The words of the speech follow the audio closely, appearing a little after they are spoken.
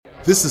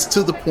This is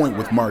To The Point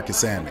with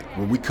Marcus Amick,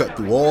 where we cut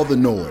through all the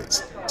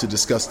noise to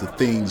discuss the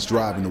things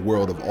driving the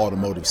world of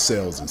automotive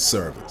sales and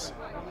service.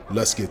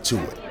 Let's get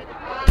to it.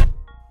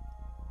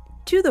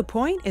 To The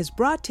Point is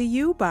brought to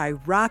you by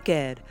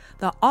Rocked,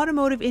 the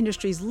automotive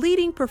industry's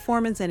leading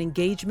performance and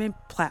engagement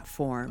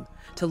platform.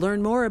 To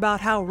learn more about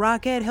how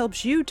Rocked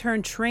helps you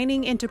turn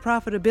training into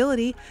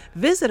profitability,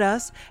 visit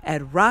us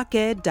at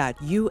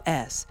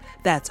rocked.us.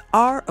 That's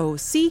ROCKED.US.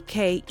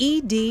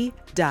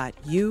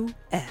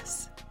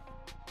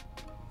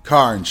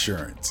 Car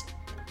insurance.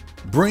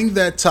 Bring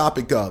that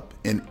topic up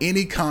in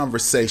any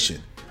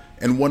conversation,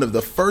 and one of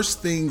the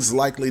first things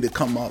likely to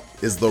come up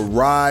is the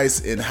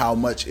rise in how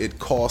much it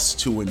costs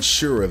to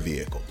insure a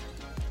vehicle.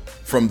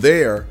 From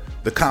there,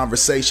 the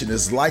conversation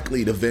is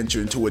likely to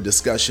venture into a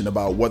discussion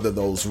about whether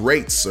those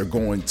rates are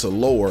going to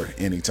lower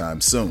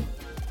anytime soon.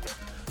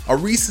 A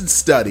recent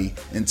study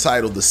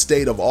entitled The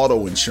State of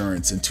Auto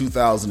Insurance in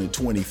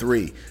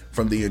 2023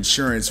 from the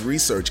insurance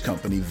research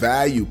company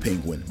Value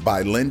Penguin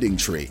by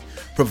LendingTree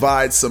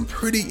provides some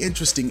pretty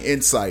interesting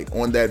insight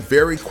on that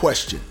very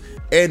question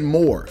and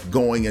more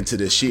going into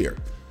this year.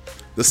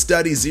 The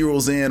study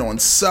zeroes in on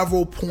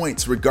several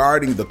points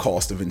regarding the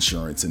cost of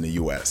insurance in the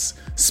U.S.,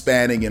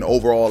 spanning an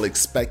overall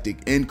expected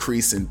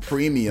increase in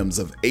premiums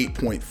of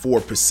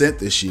 8.4%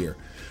 this year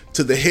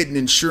to the hidden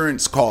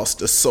insurance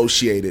cost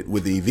associated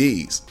with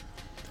EVs.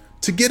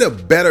 To get a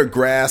better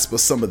grasp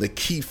of some of the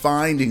key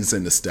findings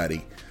in the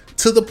study,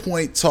 To The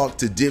Point talked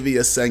to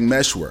Divya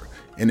Sangmeshwar,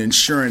 an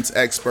insurance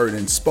expert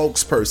and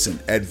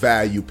spokesperson at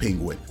Value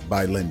Penguin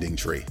by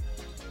LendingTree.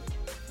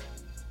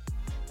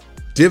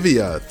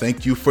 Divya,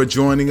 thank you for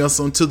joining us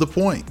on To The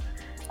Point.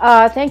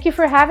 Thank you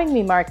for having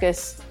me,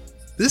 Marcus.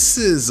 This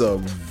is a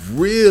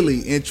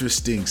really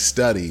interesting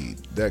study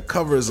that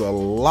covers a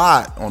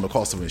lot on the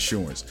cost of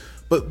insurance.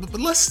 But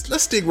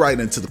let's dig right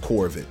into the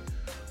core of it.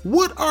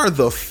 What are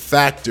the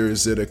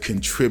factors that are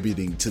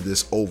contributing to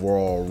this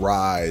overall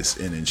rise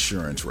in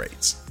insurance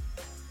rates?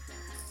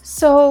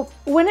 So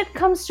when it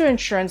comes to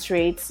insurance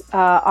rates,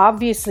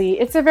 obviously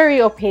it's a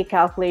very opaque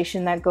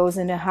calculation that goes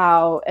into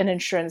how an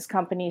insurance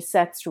company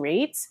sets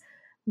rates.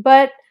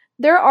 But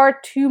there are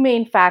two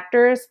main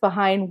factors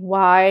behind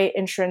why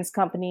insurance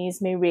companies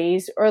may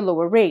raise or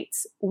lower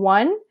rates.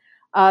 One,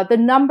 the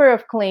number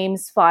of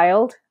claims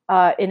filed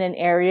in an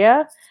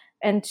area,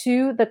 and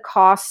two, the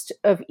cost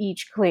of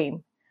each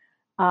claim.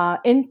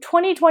 In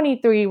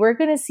 2023, we're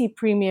going to see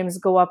premiums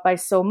go up by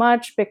so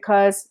much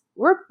because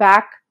we're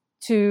back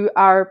to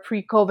our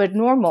pre-COVID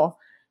normal.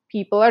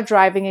 People are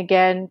driving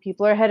again.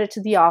 People are headed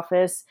to the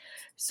office.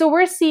 So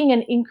we're seeing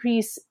an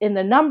increase in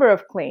the number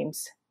of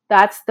claims.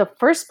 That's the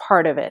first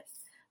part of it.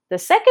 The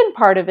second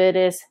part of it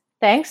is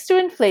thanks to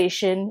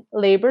inflation,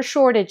 labor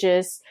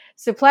shortages,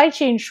 supply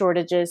chain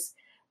shortages,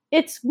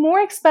 it's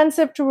more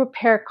expensive to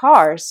repair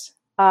cars.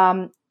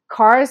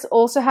 Cars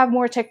also have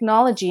more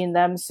technology in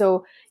them.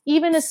 So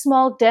even a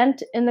small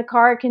dent in the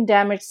car can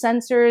damage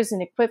sensors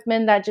and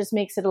equipment. That just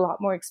makes it a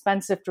lot more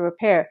expensive to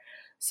repair.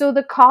 So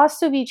the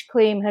cost of each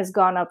claim has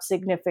gone up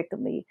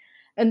significantly.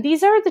 And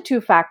these are the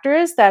two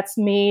factors that's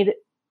made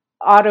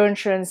auto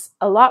insurance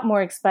a lot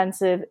more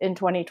expensive in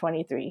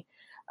 2023.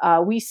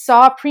 We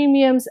saw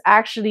premiums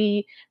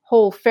actually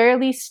hold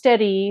fairly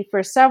steady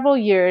for several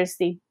years.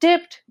 They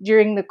dipped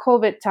during the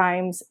COVID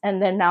times,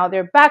 and then now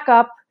they're back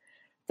up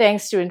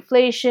thanks to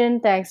inflation,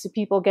 thanks to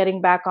people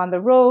getting back on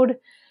the road.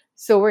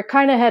 So we're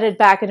kind of headed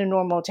back into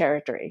normal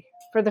territory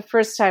for the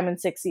first time in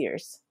 6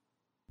 years.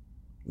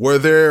 Were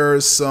there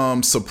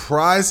some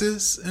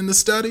surprises in the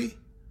study?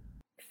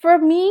 For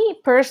me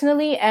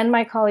personally and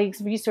my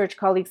colleagues, research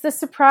colleagues, the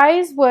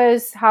surprise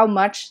was how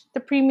much the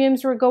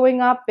premiums were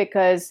going up,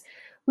 because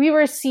we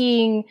were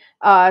seeing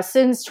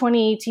since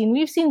 2018,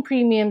 we've seen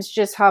premium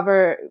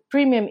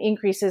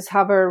increases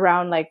hover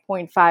around like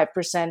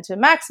 0.5% to a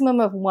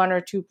maximum of 1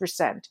 or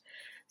 2%.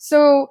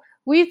 So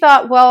we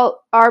thought,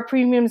 well, our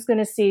premium's going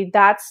to stay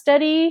that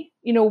steady.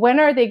 When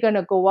are they going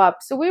to go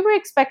up? So we were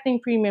expecting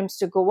premiums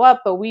to go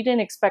up, but we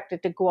didn't expect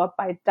it to go up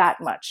by that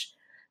much.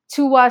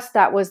 To us,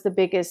 that was the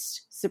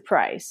biggest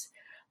surprise.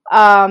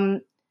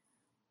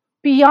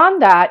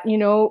 Beyond that,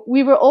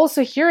 we were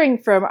also hearing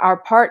from our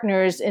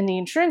partners in the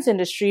insurance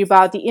industry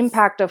about the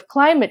impact of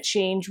climate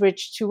change,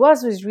 which to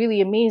us was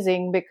really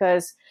amazing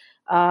because,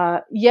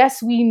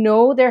 yes, we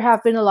know there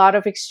have been a lot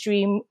of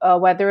extreme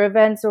weather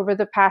events over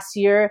the past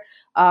year,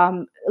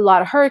 a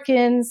lot of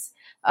hurricanes.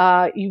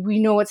 We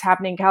know what's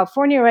happening in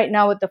California right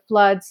now with the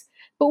floods,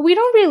 but we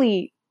don't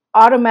really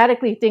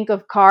automatically think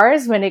of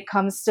cars when it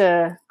comes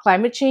to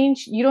climate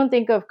change. You don't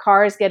think of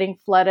cars getting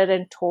flooded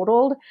and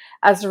totaled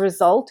as a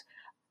result.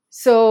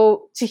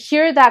 So to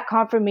hear that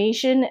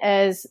confirmation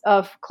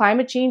of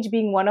climate change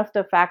being one of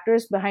the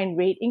factors behind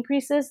rate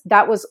increases,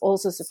 that was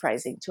also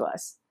surprising to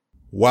us.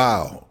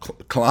 Wow.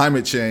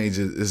 Climate change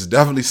is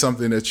definitely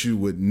something that you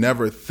would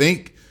never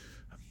think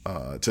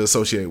to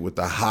associate with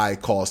the high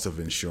cost of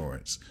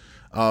insurance.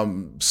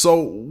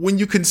 So when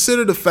you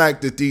consider the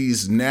fact that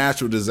these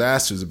natural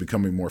disasters are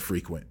becoming more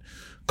frequent,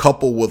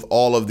 coupled with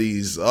all of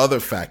these other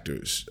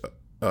factors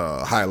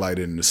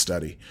highlighted in the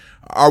study,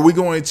 Are we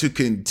going to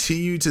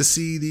continue to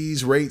see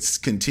these rates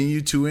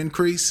continue to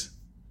increase?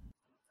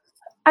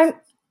 I'm,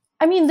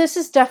 I mean, this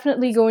is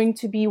definitely going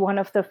to be one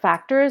of the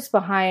factors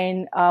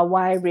behind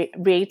why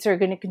rates are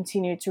going to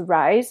continue to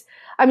rise.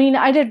 I mean,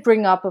 I did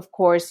bring up, of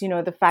course,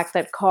 the fact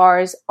that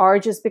cars are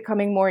just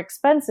becoming more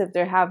expensive.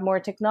 They have more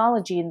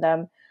technology in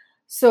them.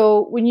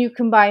 So when you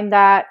combine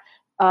that,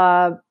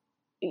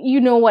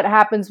 what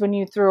happens when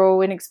you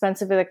throw an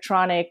expensive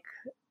electronic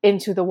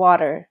into the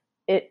water.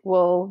 It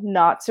will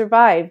not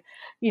survive.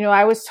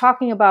 I was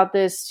talking about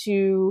this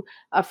to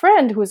a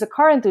friend who is a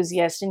car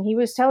enthusiast, and he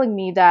was telling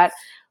me that,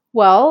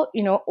 well,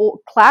 old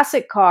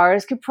classic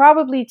cars could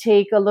probably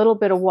take a little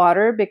bit of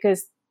water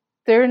because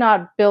they're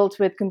not built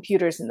with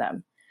computers in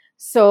them.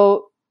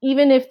 So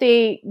even if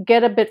they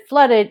get a bit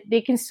flooded,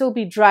 they can still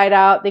be dried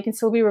out, they can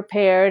still be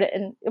repaired,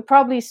 and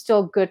probably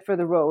still good for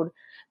the road.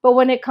 But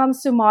when it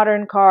comes to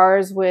modern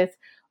cars with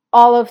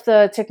all of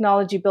the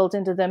technology built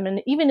into them,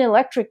 and even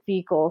electric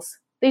vehicles,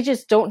 they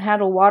just don't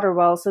handle water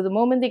well. So the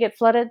moment they get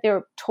flooded,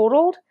 they're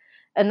totaled.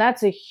 And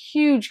that's a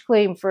huge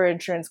claim for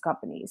insurance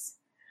companies.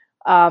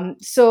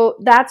 So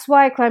that's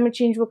why climate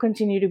change will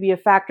continue to be a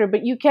factor,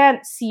 but you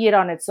can't see it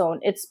on its own.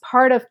 It's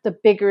part of the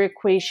bigger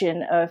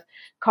equation of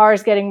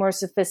cars getting more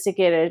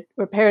sophisticated,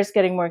 repairs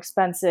getting more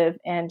expensive,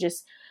 and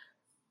just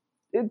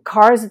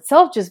cars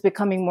itself just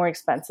becoming more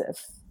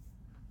expensive.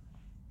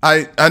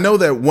 I know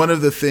that one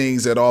of the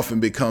things that often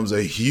becomes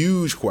a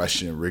huge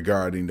question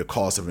regarding the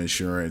cost of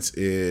insurance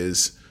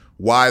is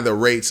why the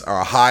rates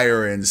are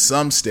higher in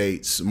some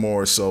states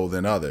more so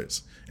than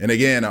others. And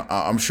again,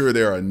 I'm sure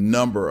there are a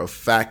number of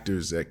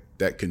factors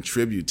that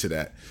contribute to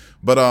that.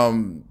 But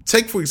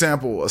take, for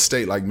example, a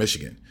state like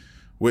Michigan,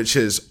 which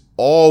has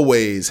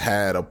always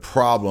had a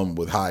problem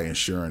with high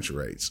insurance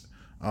rates.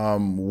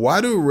 Why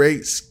do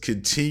rates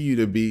continue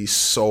to be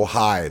so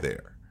high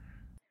there?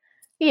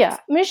 Yeah,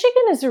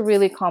 Michigan is a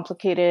really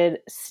complicated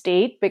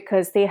state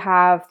because they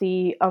have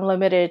the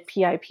unlimited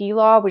PIP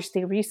law, which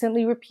they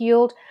recently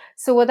repealed.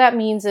 So what that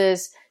means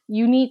is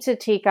you need to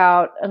take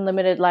out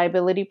unlimited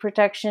liability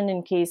protection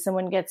in case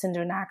someone gets into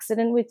an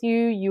accident with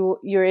you.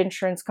 Your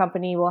insurance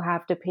company will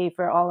have to pay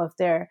for all of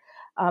their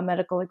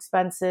medical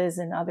expenses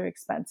and other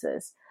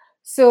expenses.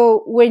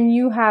 So when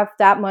you have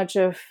that much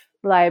of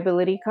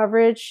liability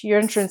coverage, your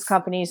insurance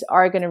companies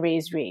are going to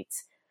raise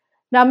rates.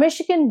 Now,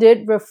 Michigan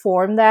did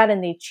reform that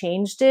and they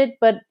changed it,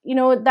 but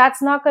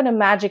that's not going to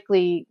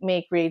magically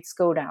make rates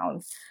go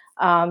down.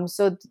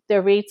 So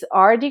the rates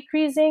are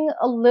decreasing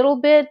a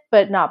little bit,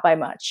 but not by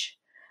much.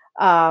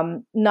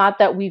 Not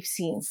that we've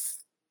seen.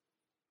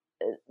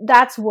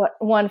 That's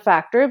one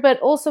factor, but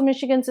also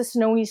Michigan's a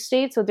snowy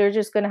state, so they're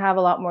just going to have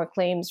a lot more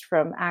claims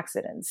from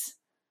accidents.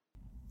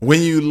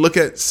 When you look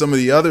at some of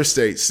the other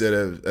states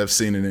that have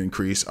seen an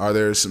increase, are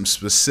there some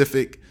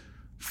specific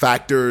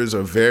factors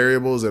or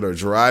variables that are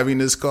driving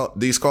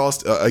these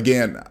costs?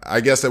 Again,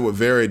 I guess that would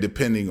vary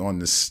depending on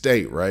the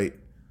state, right?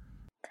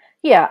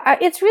 Yeah,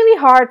 it's really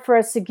hard for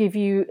us to give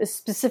you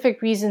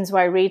specific reasons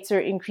why rates are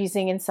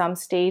increasing in some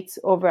states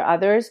over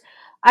others.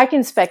 I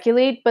can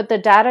speculate, but the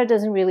data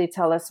doesn't really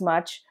tell us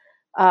much.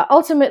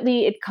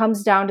 Ultimately, it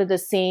comes down to the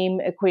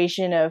same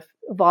equation of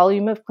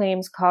volume of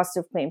claims, cost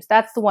of claims.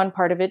 That's the one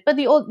part of it. But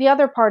the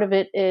other part of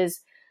it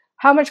is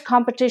how much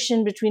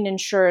competition between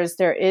insurers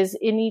there is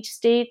in each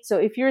state. So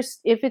if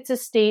it's a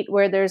state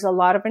where there's a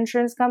lot of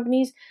insurance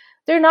companies,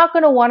 they're not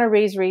going to want to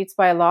raise rates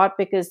by a lot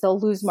because they'll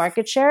lose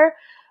market share.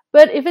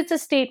 But if it's a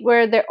state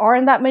where there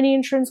aren't that many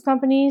insurance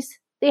companies,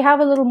 they have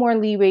a little more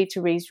leeway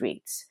to raise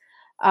rates.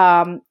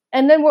 And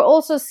then we're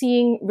also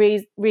seeing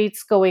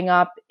rates going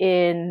up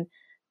in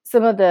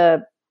some of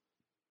the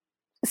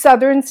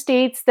southern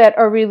states that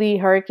are really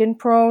hurricane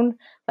prone,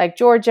 like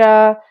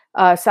Georgia,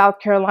 South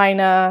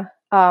Carolina.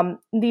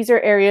 These are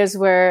areas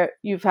where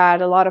you've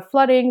had a lot of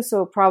flooding,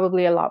 so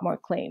probably a lot more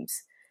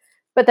claims.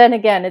 But then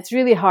again, it's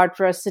really hard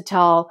for us to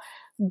tell,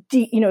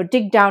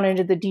 dig down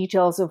into the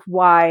details of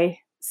why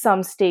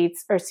some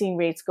states are seeing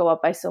rates go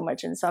up by so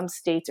much and some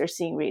states are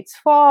seeing rates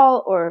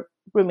fall or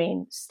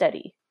remain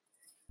steady.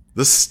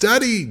 The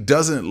study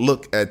doesn't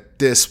look at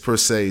this per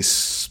se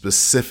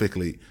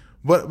specifically,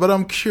 but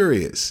I'm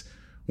curious.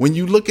 When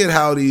you look at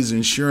how these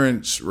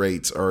insurance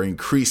rates are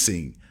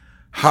increasing,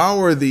 how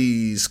are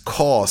these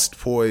costs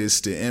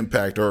poised to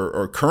impact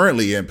or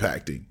currently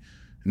impacting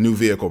new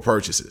vehicle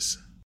purchases?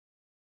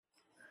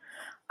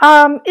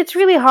 It's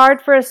really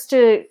hard for us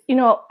to,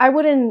 I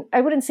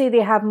wouldn't say they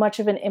have much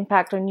of an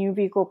impact on new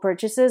vehicle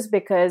purchases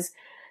because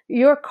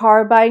your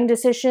car buying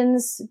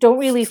decisions don't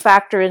really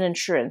factor in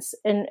insurance.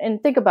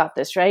 And think about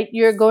this, right?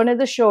 You're going to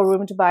the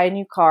showroom to buy a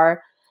new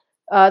car.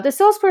 The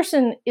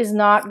salesperson is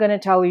not going to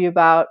tell you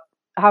about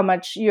how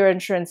much your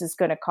insurance is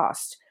going to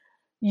cost.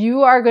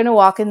 You are going to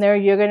walk in there,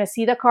 you're going to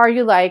see the car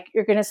you like,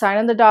 you're going to sign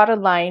on the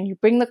dotted line, you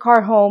bring the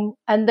car home,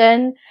 and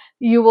then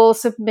you will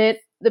submit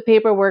the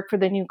paperwork for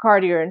the new car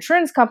to your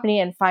insurance company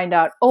and find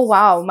out, oh,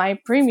 wow, my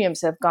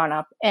premiums have gone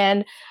up.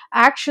 And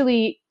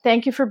actually,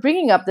 thank you for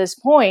bringing up this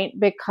point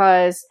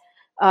because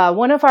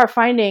One of our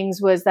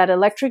findings was that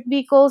electric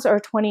vehicles are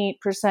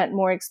 28%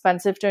 more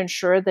expensive to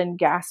insure than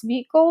gas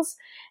vehicles.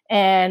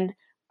 And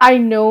I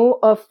know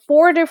of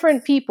 4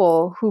 different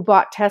people who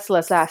bought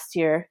Teslas last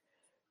year,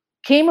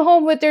 came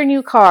home with their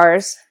new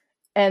cars,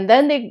 and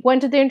then they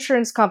went to the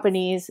insurance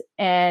companies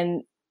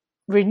and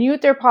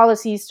renewed their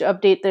policies to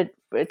update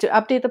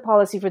the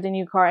policy for the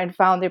new car, and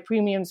found their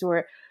premiums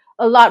were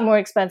a lot more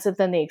expensive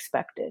than they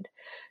expected.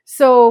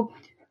 So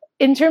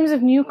in terms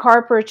of new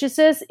car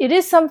purchases, it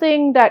is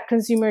something that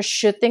consumers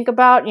should think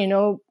about.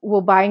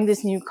 Will buying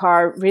this new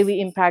car really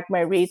impact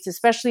my rates,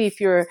 especially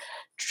if you're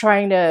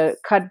trying to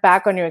cut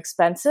back on your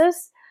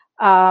expenses?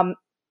 And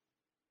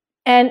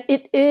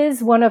it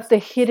is one of the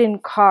hidden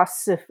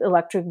costs of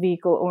electric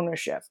vehicle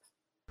ownership.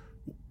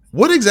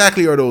 What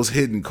exactly are those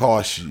hidden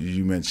costs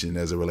you mentioned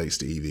as it relates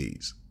to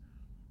EVs?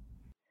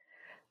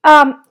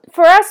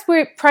 For us,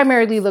 we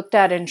primarily looked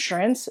at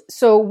insurance.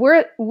 So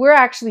we're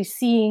actually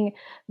seeing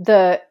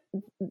the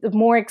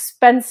more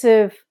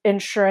expensive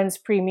insurance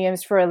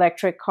premiums for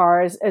electric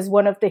cars as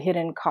one of the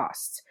hidden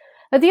costs.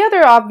 Now, the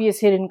other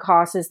obvious hidden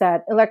cost is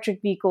that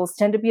electric vehicles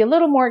tend to be a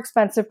little more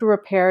expensive to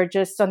repair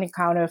just on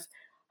account of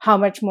how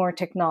much more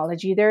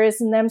technology there is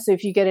in them. So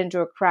if you get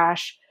into a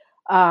crash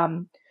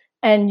and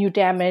you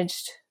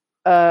damaged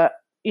a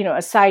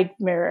side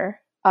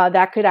mirror,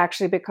 that could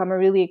actually become a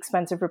really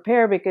expensive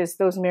repair because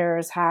those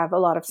mirrors have a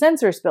lot of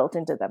sensors built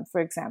into them, for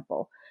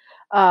example.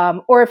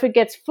 Or if it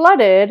gets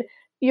flooded,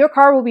 your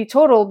car will be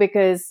totaled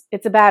because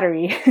it's a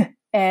battery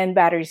and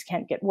batteries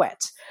can't get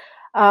wet.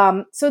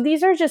 So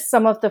these are just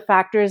some of the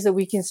factors that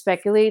we can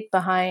speculate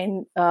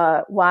behind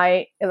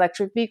why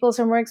electric vehicles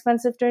are more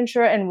expensive to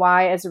insure and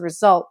why, as a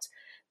result,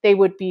 they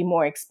would be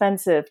more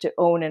expensive to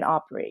own and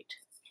operate.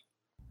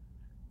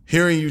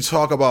 Hearing you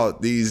talk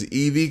about these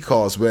EV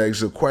costs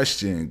begs the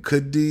question,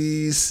 could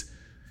these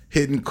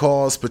hidden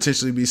costs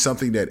potentially be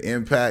something that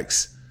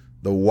impacts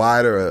the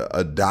wider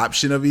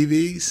adoption of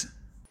EVs?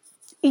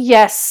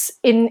 Yes,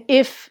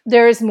 if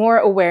there is more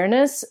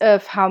awareness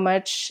of how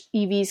much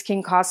EVs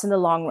can cost in the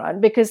long run.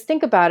 Because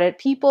think about it,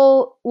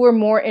 people were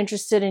more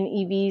interested in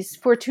EVs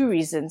for 2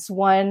 reasons.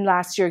 One,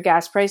 last year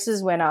gas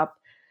prices went up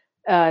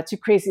to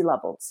crazy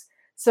levels.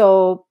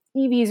 So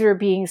EVs are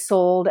being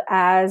sold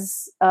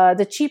as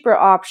the cheaper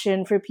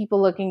option for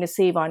people looking to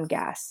save on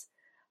gas.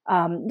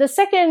 The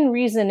second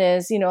reason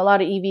is, a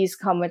lot of EVs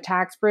come with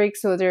tax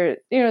breaks, so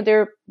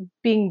they're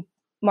being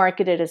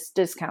marketed as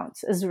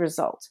discounts as a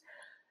result.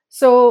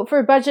 So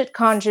for budget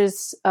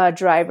conscious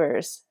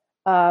drivers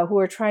who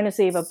are trying to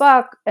save a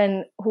buck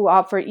and who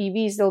opt for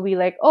EVs, they'll be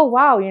like, oh,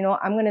 wow,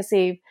 I'm going to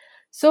save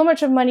so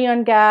much of money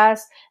on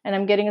gas and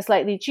I'm getting a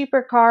slightly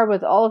cheaper car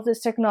with all of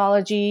this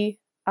technology.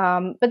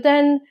 But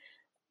then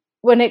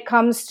when it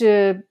comes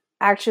to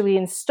actually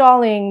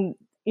installing,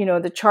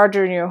 the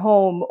charger in your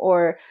home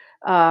or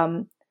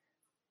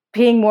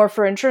paying more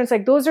for insurance,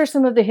 like those are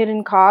some of the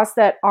hidden costs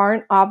that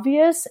aren't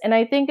obvious. And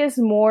I think as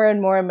more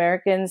and more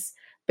Americans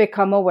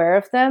become aware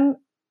of them,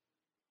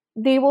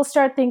 they will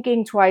start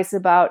thinking twice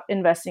about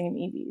investing in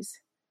EVs.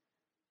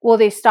 Will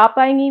they stop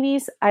buying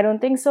EVs? I don't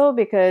think so,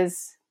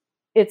 because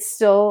it's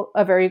still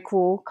a very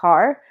cool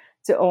car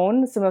to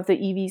own. Some of the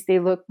EVs, they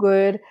look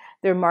good.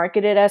 They're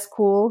marketed as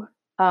cool.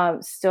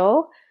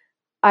 Still,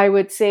 I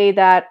would say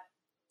that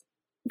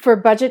for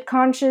budget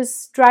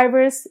conscious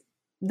drivers,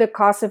 the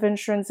cost of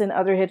insurance and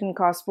other hidden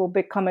costs will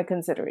become a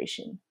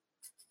consideration.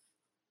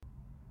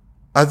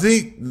 I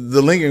think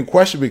the lingering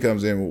question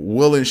becomes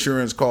will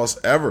insurance costs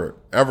ever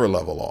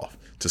level off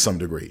to some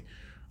degree?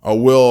 Or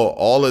will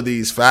all of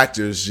these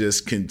factors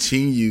just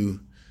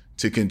continue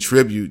to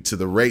contribute to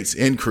the rates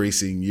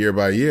increasing year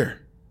by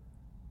year?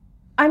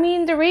 I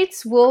mean, the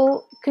rates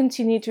will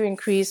continue to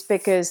increase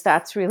because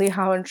that's really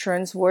how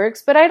insurance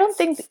works. But I don't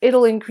think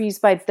it'll increase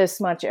by this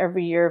much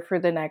every year for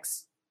the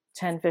next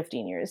 10,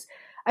 15 years.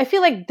 I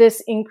feel like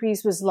this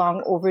increase was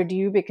long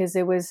overdue because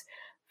it was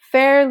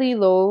fairly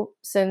low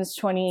since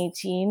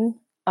 2018.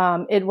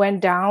 It went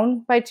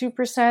down by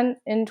 2%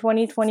 in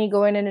 2020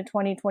 going into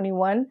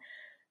 2021.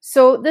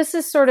 So this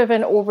is sort of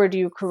an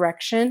overdue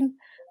correction.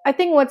 I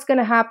think what's going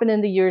to happen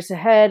in the years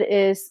ahead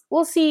is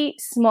we'll see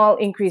small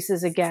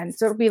increases again.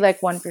 So it'll be like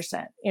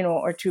 1%,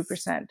 or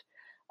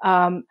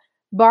 2%.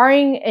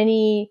 Barring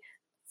any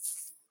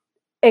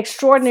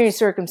extraordinary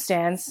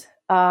circumstance,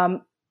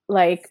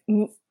 like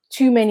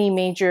too many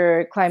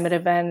major climate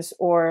events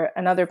or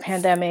another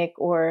pandemic,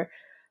 or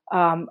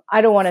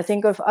I don't want to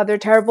think of other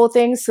terrible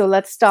things. So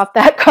let's stop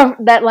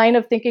that line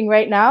of thinking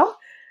right now.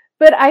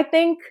 But I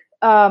think,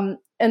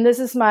 and this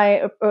is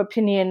my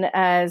opinion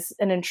as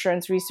an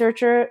insurance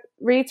researcher,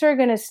 rates are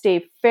going to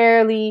stay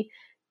fairly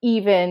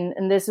even.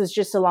 And this is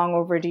just a long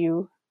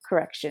overdue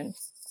correction.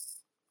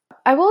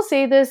 I will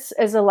say this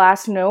as a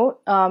last note,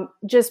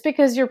 just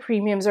because your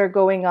premiums are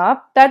going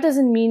up, that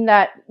doesn't mean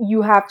that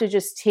you have to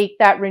just take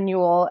that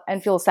renewal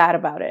and feel sad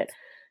about it.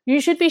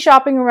 You should be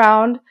shopping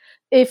around.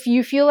 If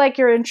you feel like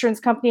your insurance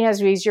company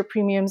has raised your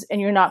premiums and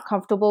you're not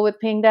comfortable with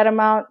paying that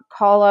amount,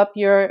 call up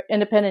your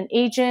independent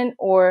agent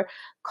or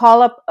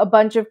call up a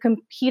bunch of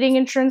competing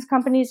insurance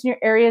companies in your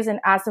areas and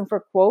ask them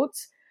for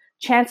quotes.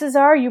 chances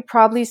are you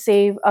probably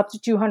save up to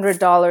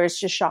 $200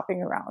 just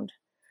shopping around.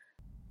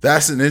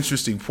 That's an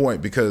interesting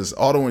point, because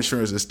auto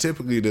insurance is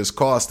typically this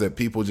cost that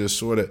people just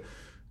sort of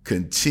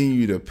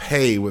continue to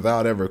pay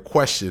without ever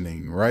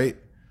questioning, right?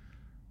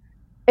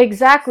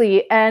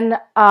 Exactly. And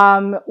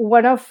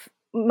one of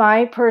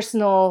my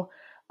personal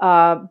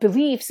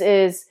beliefs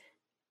is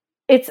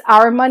it's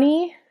our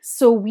money,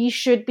 so we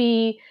should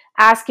be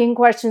asking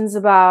questions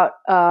about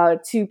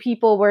to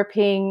people we're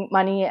paying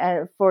money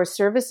for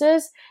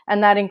services,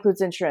 and that includes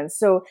insurance.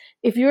 So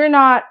if you're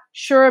not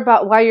sure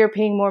about why you're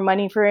paying more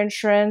money for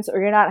insurance, or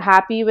you're not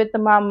happy with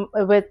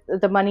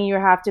the money you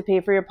have to pay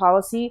for your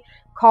policy,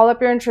 call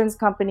up your insurance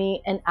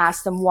company and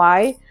ask them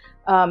why.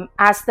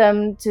 Ask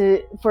them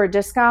for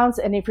discounts,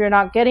 and if you're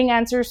not getting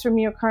answers from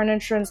your current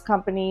insurance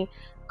company,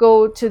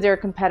 go to their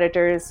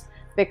competitors,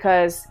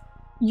 because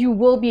you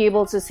will be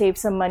able to save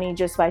some money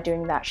just by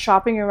doing that.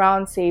 Shopping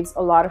around saves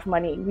a lot of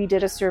money. We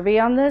did a survey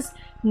on this.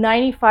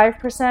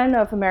 95%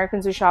 of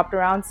Americans who shopped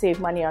around save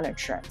money on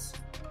insurance,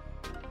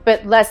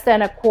 but less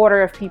than a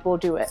quarter of people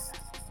do it.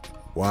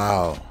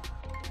 Wow.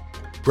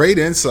 Great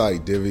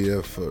insight,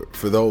 Divya,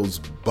 for those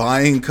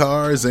buying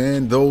cars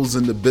and those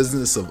in the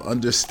business of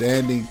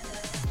understanding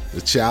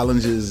the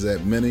challenges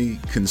that many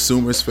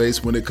consumers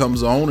face when it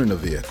comes to owning a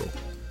vehicle.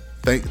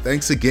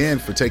 Thanks again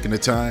for taking the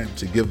time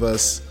to give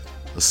us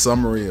a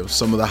summary of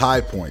some of the high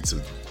points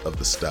of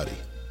the study.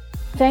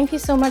 Thank you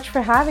so much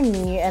for having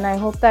me, and I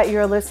hope that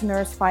your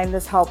listeners find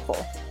this helpful.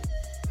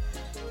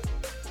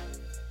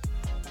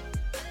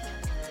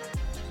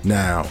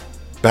 Now,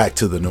 back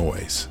to the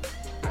noise.